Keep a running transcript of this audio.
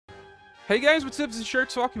Hey guys, what's up? This is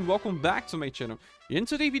ScherBR and welcome back to my channel. In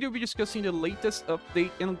today's video, we'll be discussing the latest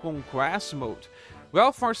update in Conquest mode.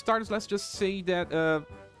 Well, for starters, let's just say that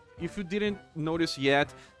if you didn't notice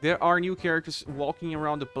yet, there are new characters walking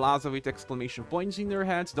around the plaza with exclamation points in their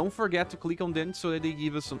heads. Don't forget to click on them so that they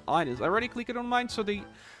give us some items. I already clicked on mine, so they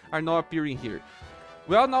are not appearing here.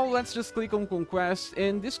 Well, now let's just click on Conquest,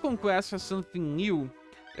 and this Conquest has something new.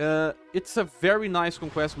 It's a very nice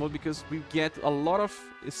Conquest mode because we get a lot of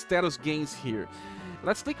status gains here.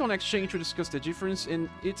 Let's click on Exchange to discuss the difference, and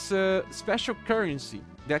it's a special currency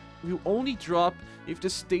that will only drop if the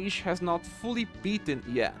stage has not fully beaten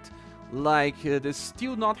yet, like the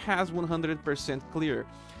still not has 100% clear.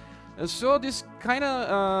 So this kind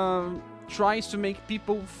of tries to make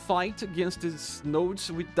people fight against these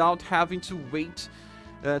nodes without having to wait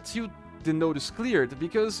till the node is cleared,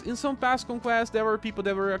 because in some past conquests there were people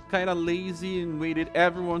that were kind of lazy and waited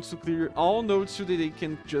everyone to clear all nodes so that they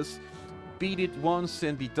can just beat it once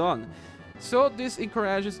and be done. So this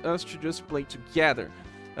encourages us to just play together.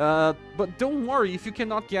 But don't worry, if you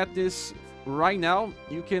cannot get this right now,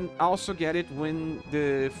 you can also get it when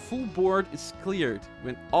the full board is cleared.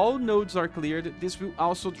 When all nodes are cleared, this will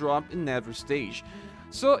also drop in every stage.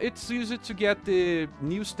 So it's used to get the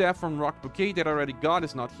new staff from Rock Bouquet that I already got.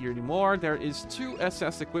 Is not here anymore. There is 2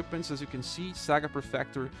 SS equipments, as you can see, SaGa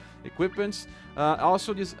Prefecture equipments.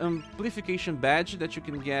 Also this amplification badge that you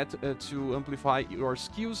can get to amplify your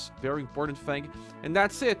skills, very important thing. And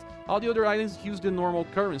that's it. All the other items use the normal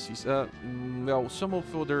currencies. Well, some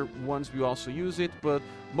of the other ones will also use it, but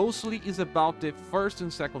mostly is about the first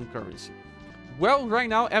and second currency. Well, right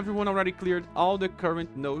now everyone already cleared all the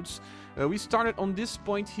current nodes. We started on this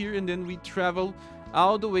point here, and then we travel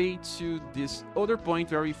all the way to this other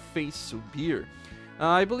point where we face ScherBR.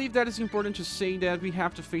 I believe that is important to say that we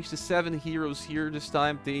have to face the 7 heroes here this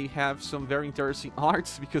time. They have some very interesting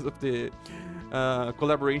arts because of the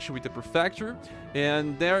collaboration with the Prefecture.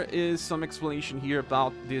 And there is some explanation here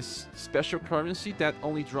about this special currency that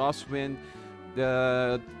only drops when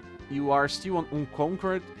you are still on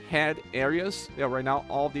unconquered head areas. Yeah, right now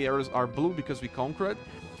all the areas are blue because we conquered.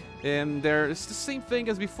 And there's the same thing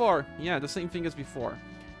as before. Yeah, the same thing as before.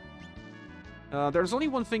 There's only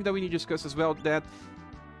one thing that we need to discuss as well, that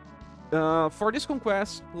for this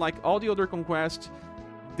conquest, like all the other conquests,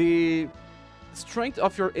 the strength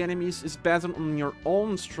of your enemies is based on your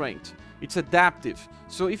own strength. It's adaptive.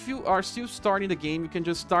 So if you are still starting the game, you can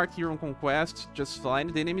just start here on Conquest, just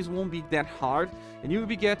fine. The enemies won't be that hard, and you will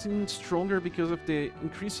be getting stronger because of the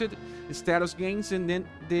increased status gains, and then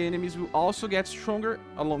the enemies will also get stronger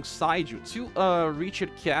alongside you to reach a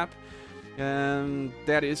cap, and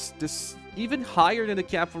that is this even higher than the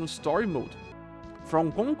cap from story mode.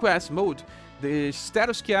 From Conquest mode, the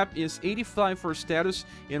status cap is 85 for status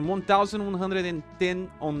and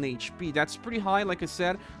 1110 on HP. That's pretty high, like I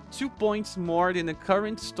said, 2 points more than the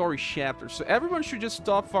current story chapter. So everyone should just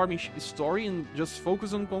stop farming story and just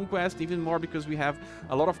focus on Conquest even more, because we have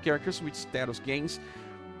a lot of characters with status gains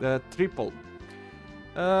triple.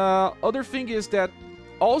 Other thing is that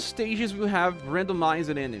all stages will have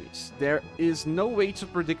randomized enemies. There is no way to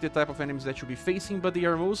predict the type of enemies that you'll be facing, but they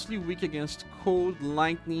are mostly weak against cold,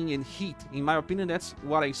 lightning, and heat. In my opinion, that's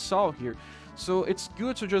what I saw here. So it's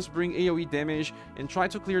good to just bring AoE damage and try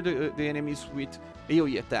to clear the enemies with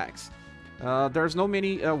AoE attacks. There's no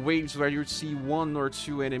many waves where you see 1 or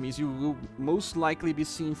 2 enemies. You will most likely be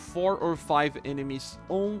seeing 4 or 5 enemies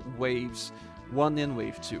on waves 1 and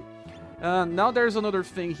wave 2. Now there's another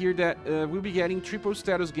thing here that we'll be getting triple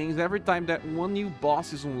status gains every time that one new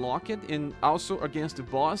boss is unlocked, and also against the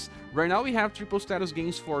boss. Right now we have triple status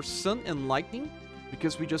gains for Sun and Lightning,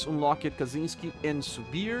 because we just unlocked Kzinssie and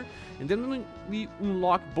ScherBR. And then when we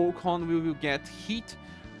unlock Bolkon, we will get Heat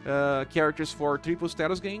characters for triple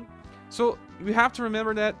status gain. So we have to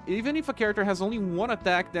remember that even if a character has only 1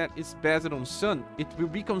 attack that is based on Sun, it will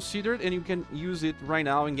be considered and you can use it right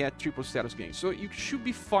now and get triple status gains. So you should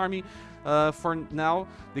be farming for now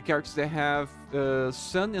the characters that have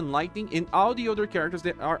Sun and Lightning, and all the other characters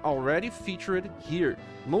that are already featured here.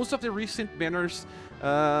 Most of the recent banners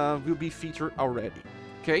will be featured already.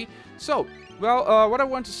 Okay, so, well, what I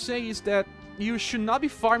want to say is that you should not be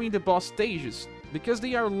farming the boss stages, because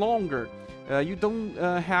they are longer. You don't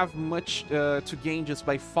have much to gain just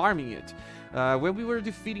by farming it. When we were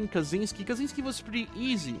defeating Kzinssie was pretty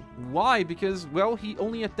easy. Why? Because, well, he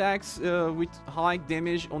only attacks with high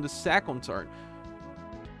damage on the second turn.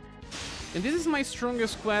 And this is my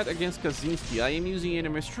strongest squad against Kzinssie. I am using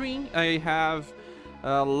Enemy String. I have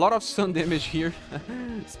a lot of sun damage here,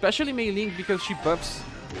 especially Mei-Ling because she buffs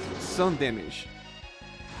sun damage.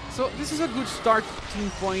 So this is a good starting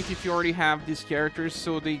point if you already have these characters,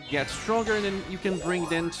 so they get stronger and then you can bring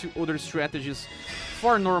them to other strategies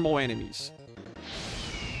for normal enemies.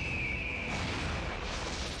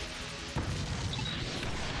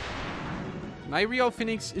 My real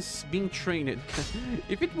Phoenix is being trained.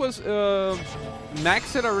 If it was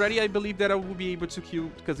maxed already, I believe that I would be able to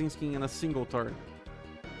kill Kzinssie in a single turn.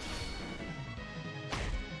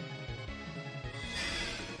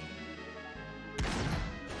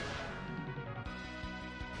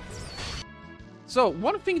 So,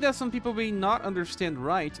 one thing that some people may not understand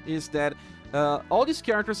right is that all these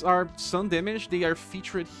characters are sun damage. They are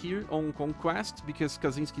featured here on Conquest because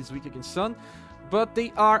Kzinssie is weak against sun. But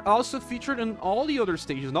they are also featured in all the other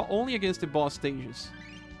stages, not only against the boss stages.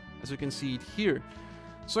 As you can see it here.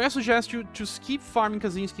 So I suggest you to keep farming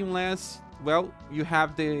Kzinssie unless, well, you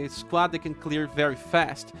have the squad that can clear very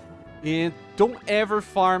fast. And don't ever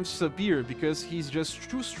farm ScherBR because he's just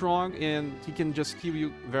too strong and he can just kill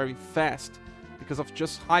you very fast. Because of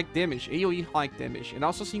just high damage, AoE high damage, and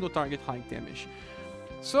also single target high damage.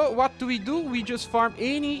 So what do? We just farm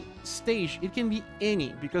any stage. It can be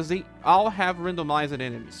any, because they all have randomized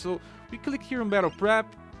enemies. So we click here on Battle Prep.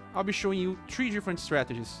 I'll be showing you 3 different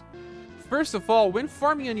strategies. First of all, when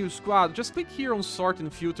farming a new squad, just click here on Sort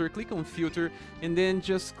and Filter, click on Filter, and then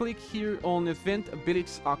just click here on Event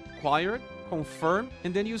Abilities Acquired, Confirm,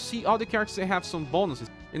 and then you see all the characters that have some bonuses.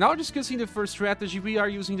 And now discussing the first strategy, we are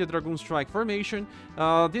using the Dragon Strike formation.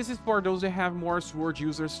 This is for those that have more sword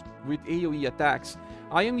users with AoE attacks.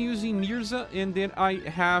 I am using Mirza, and then I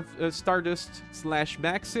have Stardust /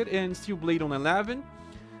 Maxit and Steel Blade on 11.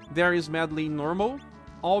 There is Mei-Ling normal,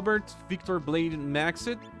 Albert, Victor Blade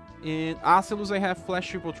Maxit, and Acelus I have Flash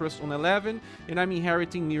Triple Thrust on 11, and I'm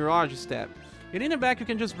inheriting Mirage Stab. And in the back you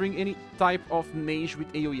can just bring any type of mage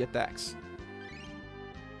with AoE attacks.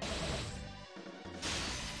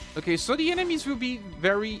 Okay, so the enemies will be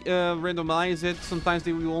very randomized. Sometimes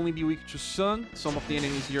they will only be weak to sun. Some of the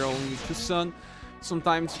enemies here are only weak to sun.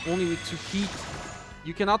 Sometimes only weak to heat.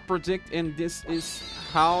 You cannot predict, and this is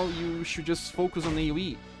how you should just focus on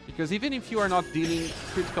AoE. Because even if you are not dealing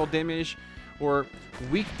critical damage or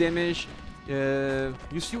weak damage,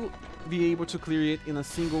 you still be able to clear it in a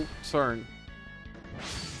single turn.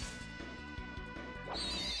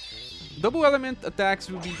 Double element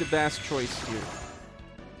attacks will be the best choice here.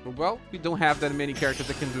 Well, we don't have that many characters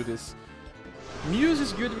that can do this. Muse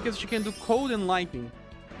is good because she can do cold and lightning.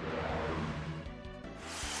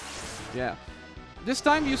 Yeah. This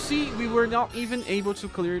time, you see, we were not even able to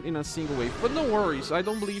clear it in a single wave. But no worries, I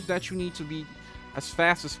don't believe that you need to be as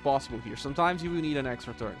fast as possible here. Sometimes you will need an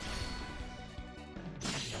extra turn.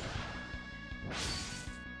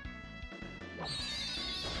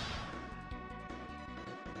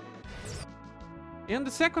 And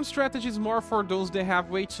the second strategy is more for those that have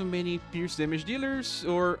way too many pierce damage dealers,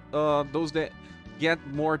 or those that get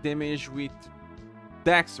more damage with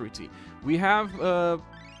dexterity. We have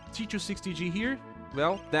T260G here.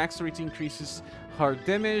 Well, dexterity increases her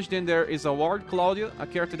damage. Then there is a Ward Claudia, a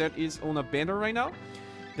character that is on a banner right now.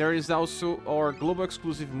 There is also our global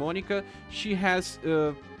exclusive Monica. She has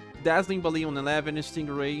Dazzling Ballet on 11 and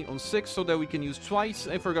Stingray on 6, so that we can use twice.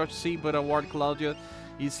 I forgot to say, but a Ward Claudia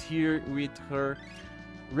is here with her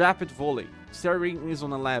Rapid Volley. Staring is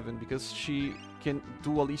on 11 because she can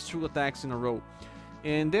do at least 2 attacks in a row.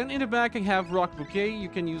 And then in the back I have Rock Bouquet. You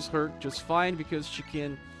can use her just fine because she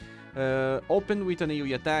can open with an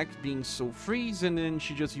AoE attack, being so freeze, and then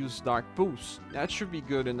she just uses Dark Pulse. That should be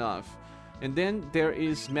good enough. And then there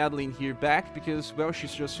is Mei-Ling here back because, well,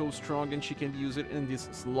 she's just so strong and she can use it in this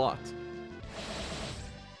slot.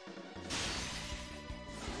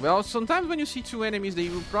 Well, sometimes when you see 2 enemies, they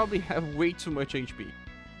will probably have way too much HP.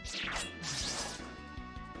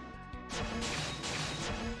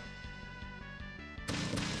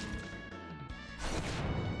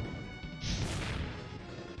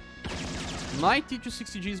 My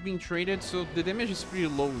T260G is being traded, so the damage is pretty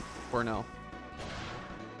low for now.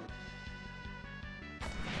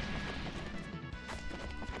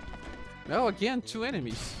 Well, again, 2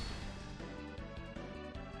 enemies.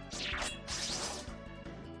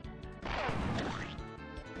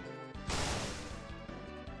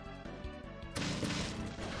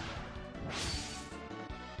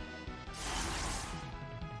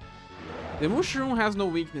 The mushroom has no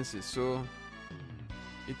weaknesses, so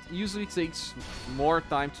it usually takes more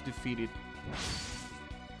time to defeat it.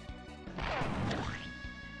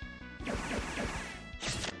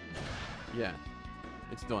 Yeah,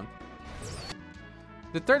 it's done.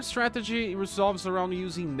 The third strategy resolves around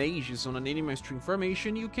using mages on an enemy stream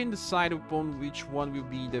formation. You can decide upon which one will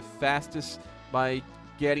be the fastest by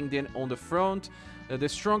getting them on the front. The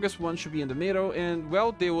strongest one should be in the middle, and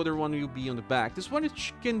well, the other one will be on the back. This one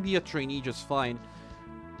can be a trainee just fine.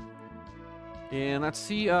 And let's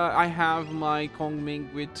see, I have my Kong-Ming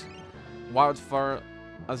with Wildfire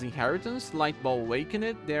as inheritance. Light Ball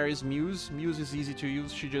Awakened. There is Muse. Muse is easy to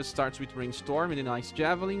use. She just starts with Rainstorm and then Ice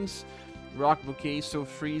Javelins. Rock Bouquet, so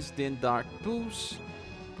Freeze, then Dark Pulse.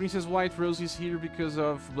 Princess White Rose is here because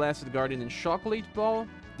of Blasted Guardian and Chocolate Ball.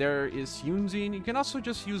 There is Yunzin. You can also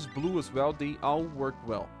just use blue as well. They all work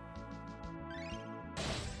well.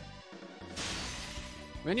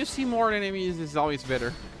 When you see more enemies, it's always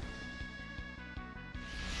better.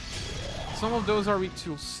 Some of those are weak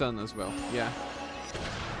to Sun as well. Yeah.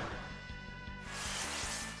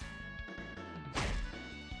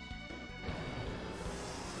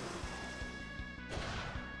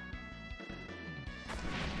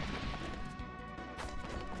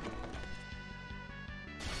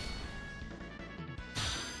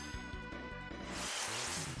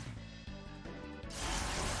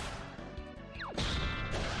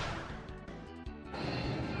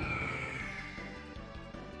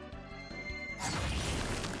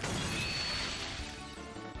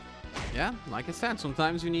 Yeah, like I said,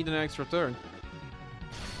 sometimes you need an extra turn.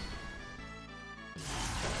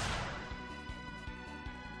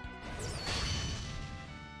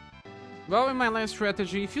 Well, in my last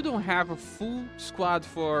strategy, if you don't have a full squad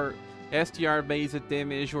for STR-based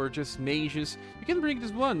damage or just mages, you can bring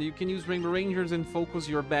this one. You can use Rainbow Rangers and focus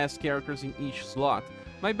your best characters in each slot.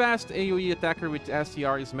 My best AoE attacker with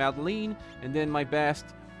STR is Mei-Ling, and then my best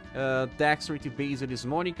dexterity based is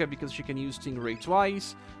Monica because she can use Stingray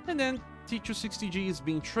twice, and then T260G is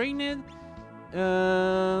being trained.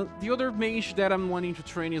 The other mage that I'm wanting to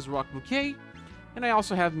train is Rock Bouquet, and I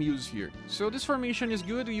also have Muse here. So this formation is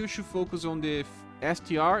good. You should focus on the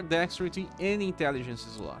STR, dexterity, and intelligence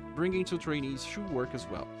a lot. Bringing 2 trainees should work as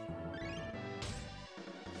well.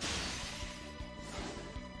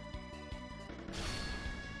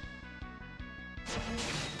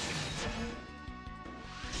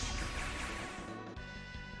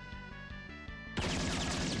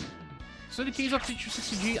 So in the case of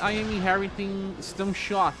T260G, I am inheriting Stun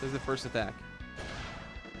Shot as the first attack.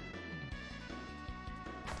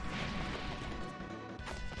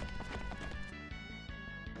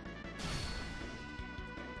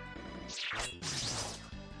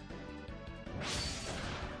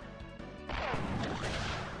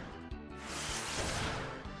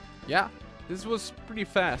 Yeah, this was pretty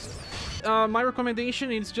fast. My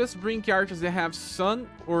recommendation is just bring characters that have Sun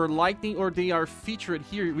or Lightning or they are featured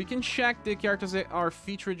here. We can check the characters that are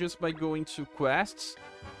featured just by going to quests.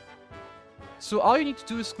 So all you need to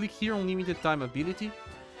do is click here on limited time ability.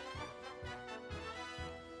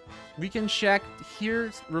 We can check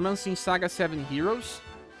here Romancing Saga 7 heroes.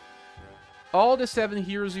 All the 7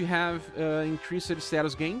 heroes you have increased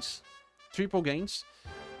status gains, triple gains.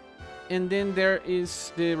 And then there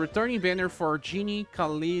is the returning banner for Genie,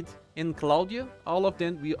 Khalid, and Claudia. All of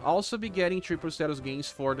them will also be getting triple status gains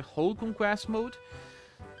for the whole Conquest mode.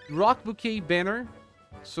 Rock Bouquet banner.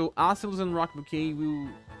 So Acelus and Rock Bouquet will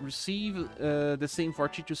receive the same for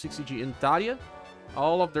T260G and Talia.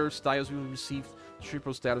 All of their styles will receive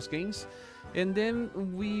triple status gains. And then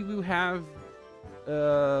we will have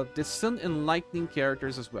the Sun and Lightning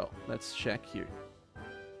characters as well. Let's check here.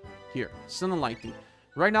 Here, Sun and Lightning.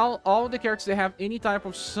 Right now, all the characters that have any type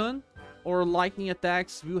of Sun or Lightning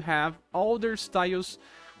attacks will have all their styles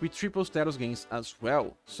with triple status gains as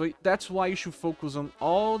well. So that's why you should focus on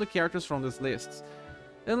all the characters from this list.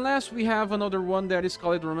 Unless we have another one that is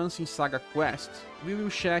called Romancing Saga Quest. We will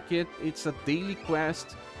check it. It's a daily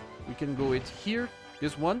quest. We can go it here,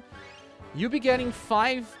 this one. You'll be getting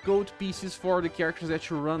 5 gold pieces for the characters that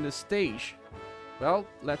you run the stage. Well,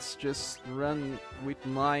 let's just run with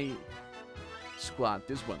my squad,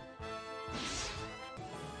 this one.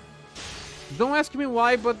 Don't ask me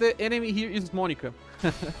why, but the enemy here is Monica.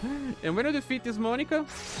 And when you defeat this Monica,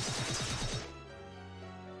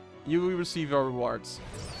 you will receive your rewards.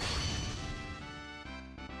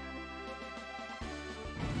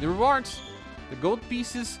 The rewards, the gold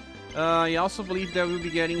pieces, I also believe that we'll be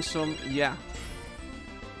getting some, yeah,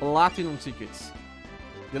 platinum tickets.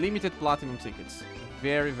 The limited platinum tickets.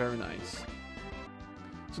 Very, very nice.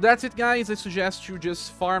 So that's it, guys. I suggest you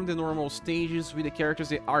just farm the normal stages with the characters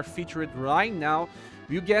that are featured right now.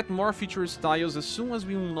 We'll get more featured styles as soon as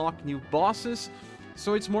we unlock new bosses.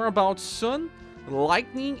 So it's more about Sun,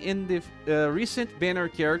 Lightning, and the recent banner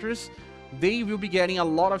characters. They will be getting a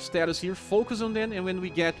lot of status here. Focus on them, and when we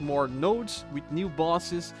get more nodes with new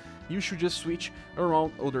bosses, you should just switch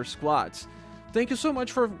around other squads. Thank you so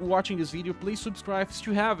much for watching this video. Please subscribe if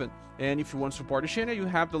you haven't. And if you want to support the channel, you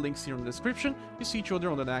have the links here in the description. We see each other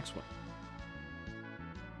on the next one.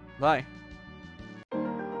 Bye.